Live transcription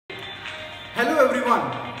Hello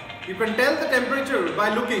everyone. You can tell the temperature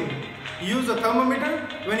by looking. Use a thermometer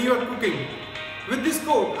when you are cooking. With this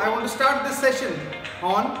quote, I want to start this session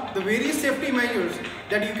on the various safety measures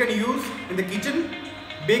that you can use in the kitchen,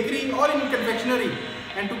 bakery or in confectionery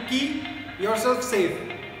and to keep yourself safe.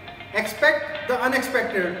 Expect the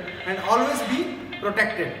unexpected and always be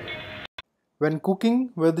protected. When cooking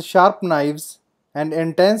with sharp knives and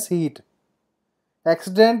intense heat,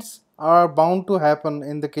 accidents are bound to happen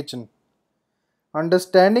in the kitchen.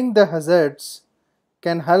 Understanding the hazards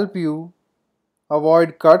can help you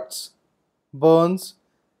avoid cuts, burns,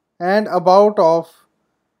 and a bout of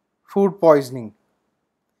food poisoning.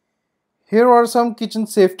 Here are some kitchen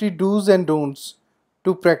safety do's and don'ts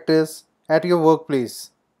to practice at your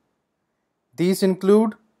workplace. These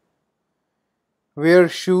include: wear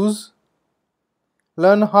shoes,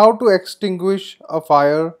 learn how to extinguish a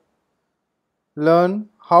fire, learn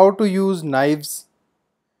how to use knives,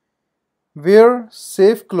 wear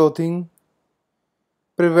safe clothing,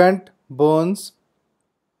 prevent burns,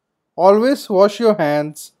 always wash your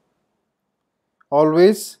hands,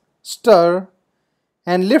 always stir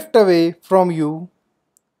and lift away from you.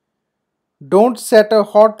 Don't set a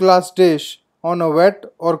hot glass dish on a wet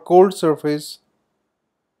or cold surface.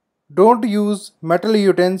 Don't use metal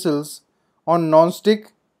utensils on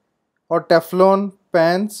non-stick or Teflon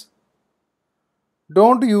pans.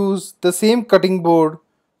 Don't use the same cutting board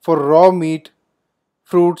for raw meat,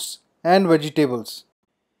 fruits, and vegetables.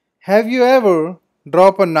 Have you ever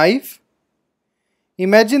dropped a knife?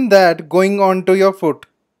 Imagine that going onto your foot.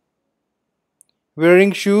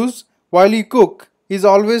 Wearing shoes while you cook is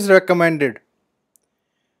always recommended.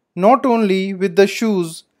 Not only will the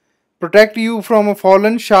shoes protect you from a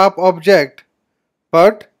fallen sharp object,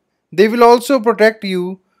 but they will also protect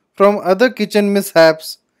you from other kitchen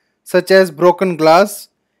mishaps such as broken glass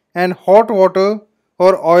and hot water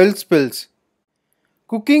or oil spills.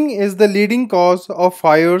 Cooking is the leading cause of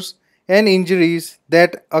fires and injuries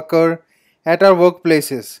that occur at our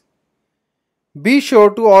workplaces. Be sure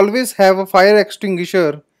to always have a fire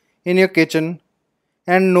extinguisher in your kitchen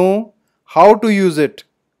and know how to use it.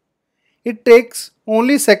 It takes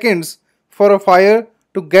only seconds for a fire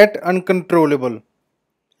to get uncontrollable.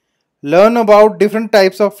 Learn about different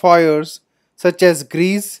types of fires such as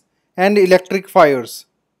grease and electric fires.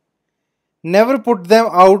 Never put them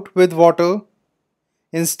out with water.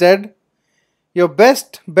 Instead, your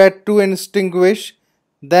best bet to extinguish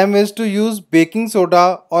them is to use baking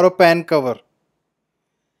soda or a pan cover.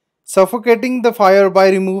 Suffocating the fire by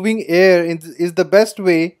removing air is the best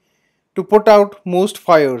way to put out most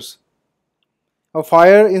fires. A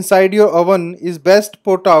fire inside your oven is best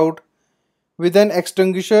put out with an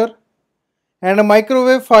extinguisher, and a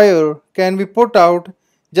microwave fire can be put out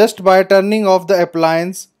just by turning off the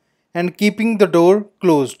appliance and keeping the door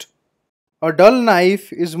closed. A dull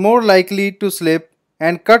knife is more likely to slip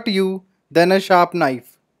and cut you than a sharp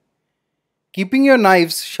knife. Keeping your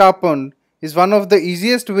knives sharpened is one of the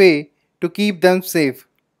easiest way to keep them safe.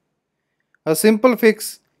 A simple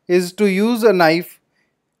fix is to use a knife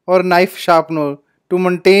or knife sharpener to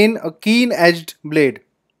maintain a keen-edged blade.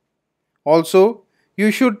 Also, you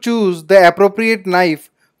should choose the appropriate knife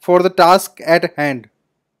for the task at hand.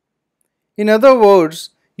 In other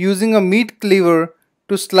words, using a meat cleaver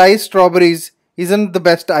to slice strawberries isn't the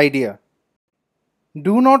best idea.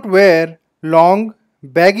 Do not wear long,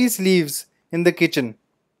 baggy sleeves in the kitchen.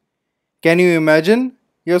 Can you imagine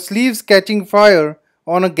your sleeves catching fire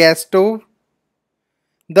on a gas stove?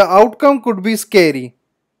 The outcome could be scary.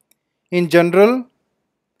 In general,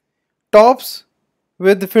 tops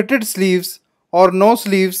with fitted sleeves or no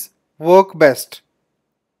sleeves work best.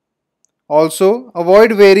 Also,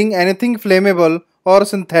 avoid wearing anything flammable or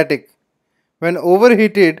synthetic. When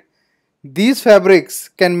overheated, these fabrics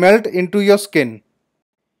can melt into your skin.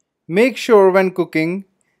 Make sure when cooking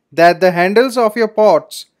that the handles of your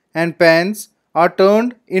pots and pans are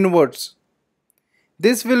turned inwards.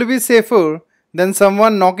 This will be safer than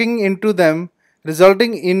someone knocking into them,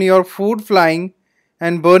 resulting in your food flying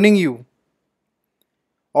and burning you.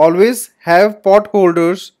 Always have pot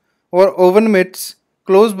holders or oven mitts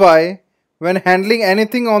close by when handling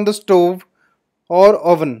anything on the stove or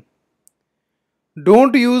oven.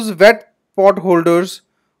 Don't use wet pot holders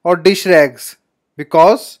or dish rags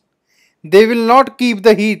because they will not keep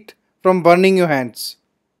the heat from burning your hands.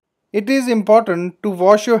 It is important to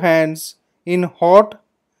wash your hands in hot,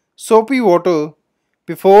 soapy water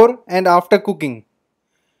before and after cooking.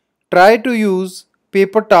 Try to use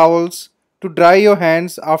paper towels to dry your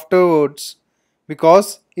hands afterwards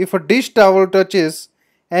because if a dish towel touches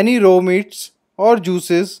any raw meats or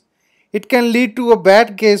juices, it can lead to a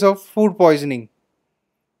bad case of food poisoning.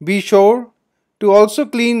 Be sure to also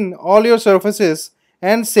clean all your surfaces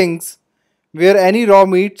and sinks where any raw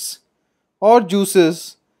meats or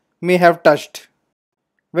juices may have touched.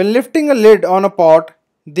 When lifting a lid on a pot,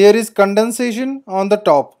 there is condensation on the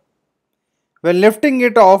top. When lifting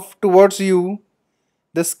it off towards you,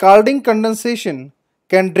 the scalding condensation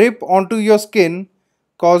can drip onto your skin,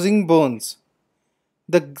 causing burns.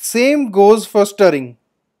 The same goes for stirring.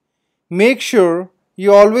 Make sure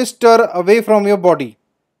you always stir away from your body.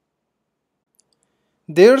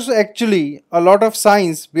 There's actually a lot of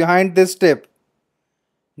science behind this tip.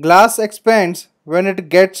 Glass expands when it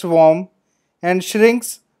gets warm and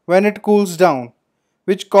shrinks when it cools down,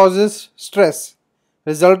 which causes stress,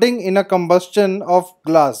 resulting in a combustion of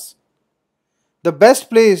glass. The best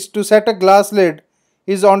place to set a glass lid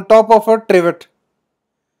is on top of a trivet,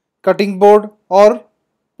 cutting board, or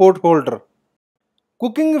pot holder.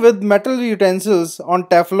 Cooking with metal utensils on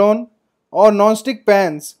Teflon or non-stick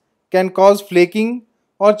pans can cause flaking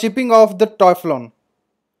or chipping off the Teflon.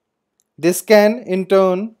 This can, in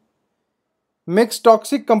turn, mix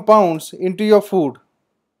toxic compounds into your food.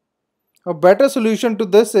 A better solution to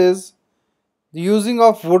this is the using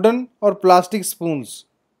of wooden or plastic spoons.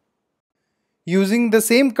 Using the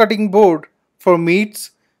same cutting board for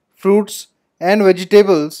meats, fruits, and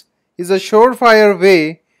vegetables is a surefire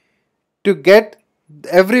way to get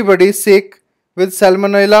everybody sick with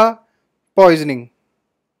salmonella poisoning.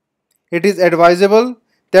 It is advisable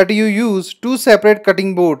that you use two separate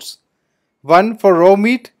cutting boards, one for raw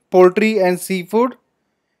meat, poultry, and seafood,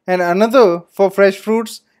 and another for fresh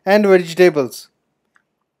fruits and vegetables.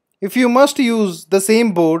 If you must use the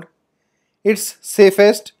same board, it's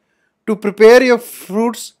safest to prepare your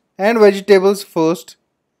fruits and vegetables first.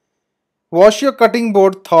 Wash your cutting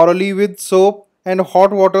board thoroughly with soap and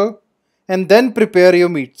hot water and then prepare your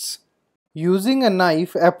meats. Using a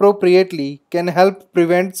knife appropriately can help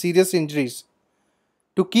prevent serious injuries.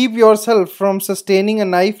 To keep yourself from sustaining a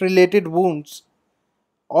knife related wounds,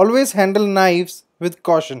 always handle knives with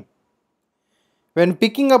caution. When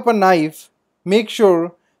picking up a knife, make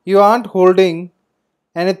sure you aren't holding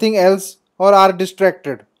anything else or are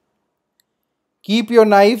distracted. Keep your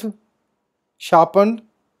knife sharpened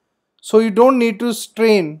so you don't need to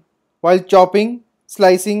strain while chopping,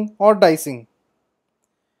 slicing, or dicing.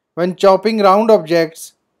 When chopping round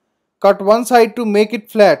objects, cut one side to make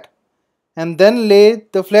it flat and then lay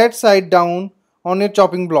the flat side down on your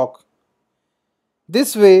chopping block.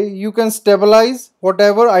 This way you can stabilize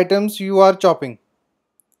whatever items you are chopping.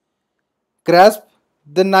 Grasp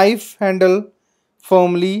the knife handle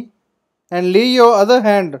firmly and lay your other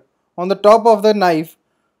hand on the top of the knife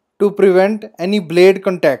to prevent any blade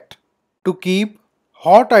contact. To keep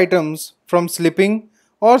hot items from slipping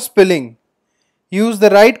or spilling, use the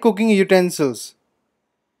right cooking utensils.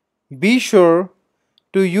 Be sure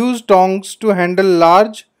to use tongs to handle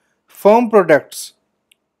large, firm products.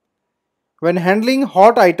 When handling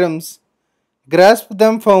hot items, grasp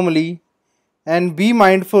them firmly and be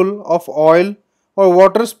mindful of oil or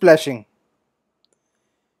water splashing.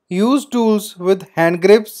 Use tools with hand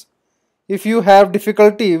grips if you have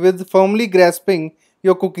difficulty with firmly grasping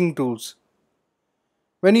your cooking tools.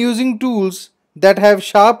 When using tools that have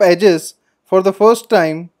sharp edges for the first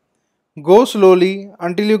time, go slowly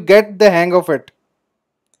until you get the hang of it.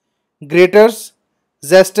 Graters,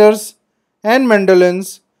 zesters, and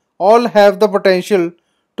mandolins all have the potential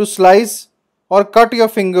to slice or cut your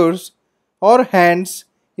fingers or hands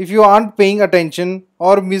if you aren't paying attention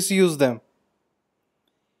or misuse them.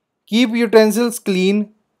 Keep utensils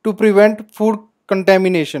clean to prevent food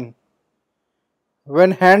contamination.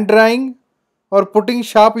 When hand drying or putting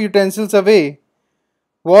sharp utensils away,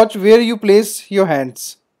 watch where you place your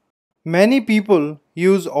hands. Many people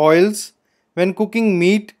use oils when cooking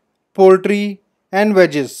meat, poultry, and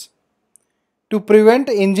veggies. To prevent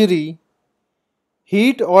injury,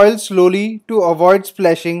 heat oil slowly to avoid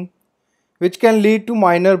splashing, which can lead to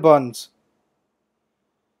minor burns.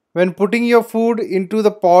 When putting your food into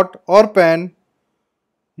the pot or pan,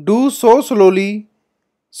 do so slowly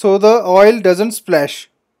so the oil doesn't splash.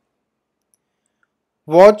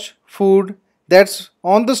 Watch food that's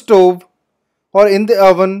on the stove or in the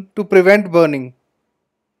oven to prevent burning.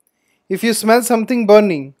 If you smell something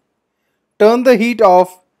burning, turn the heat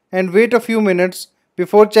off and wait a few minutes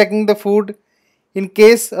before checking the food in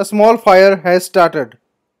case a small fire has started.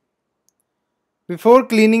 Before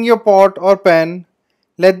cleaning your pot or pan,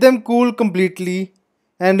 let them cool completely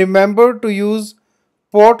and remember to use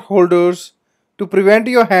pot holders to prevent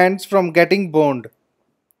your hands from getting burned.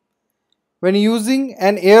 When using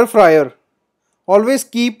an air fryer, always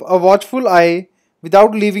keep a watchful eye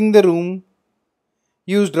without leaving the room.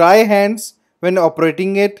 Use dry hands when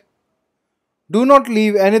operating it. Do not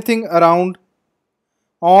leave anything around,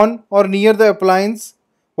 on, or near the appliance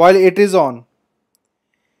while it is on.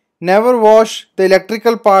 Never wash the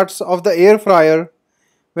electrical parts of the air fryer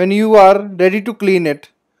when you are ready to clean it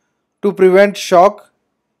to prevent shock,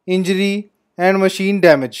 injury, and machine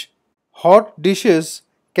damage. Hot dishes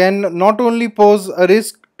can not only pose a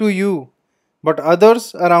risk to you but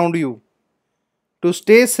others around you. To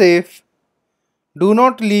stay safe, do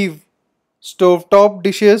not leave stovetop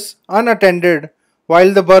dishes unattended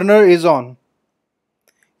while the burner is on.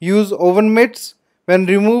 Use oven mitts when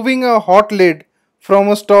removing a hot lid from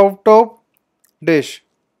a stovetop dish.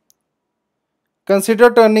 Consider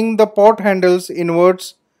turning the pot handles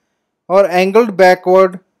inwards or angled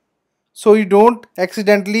backward so you don't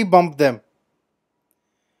accidentally bump them.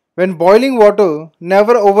 When boiling water,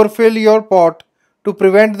 never overfill your pot to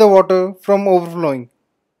prevent the water from overflowing.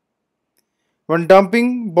 When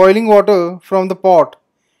dumping boiling water from the pot,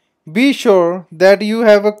 be sure that you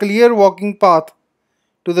have a clear walking path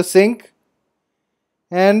to the sink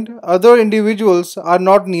and other individuals are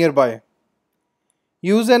not nearby.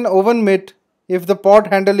 Use an oven mitt if the pot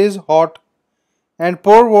handle is hot and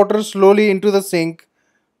pour water slowly into the sink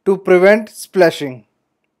to prevent splashing.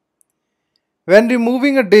 When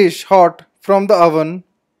removing a dish hot from the oven,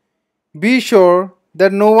 be sure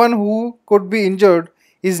that no one who could be injured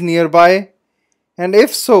is nearby, and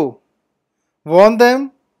if so, warn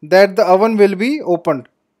them that the oven will be opened.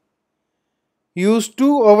 Use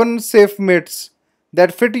two oven safe mitts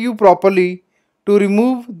that fit you properly to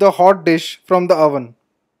remove the hot dish from the oven.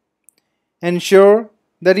 Ensure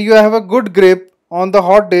that you have a good grip on the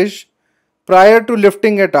hot dish prior to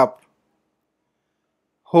lifting it up.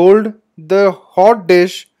 Hold the hot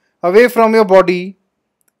dish away from your body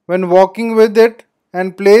when walking with it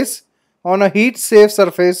and place on a heat safe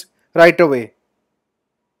surface right away.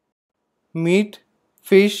 Meat,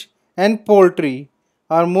 fish, and poultry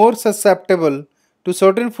are more susceptible to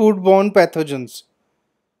certain foodborne pathogens.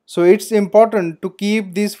 So it's important to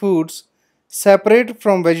keep these foods separate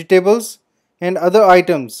from vegetables and other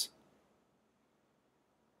items.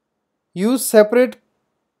 Use separate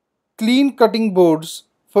clean cutting boards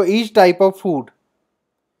for each type of food.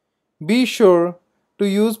 Be sure to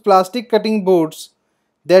use plastic cutting boards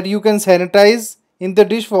that you can sanitize in the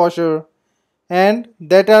dishwasher and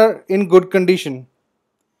that are in good condition.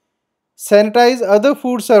 Sanitize other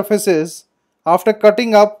food surfaces after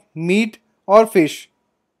cutting up meat or fish.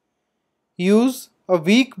 Use a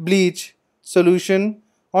weak bleach solution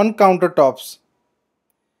on countertops.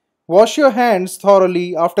 Wash your hands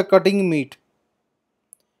thoroughly after cutting meat.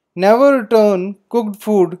 Never return cooked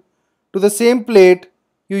food to the same plate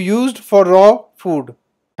you used for raw food.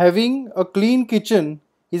 Having a clean kitchen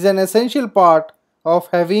is an essential part of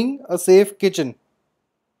having a safe kitchen.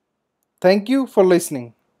 Thank you for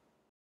listening.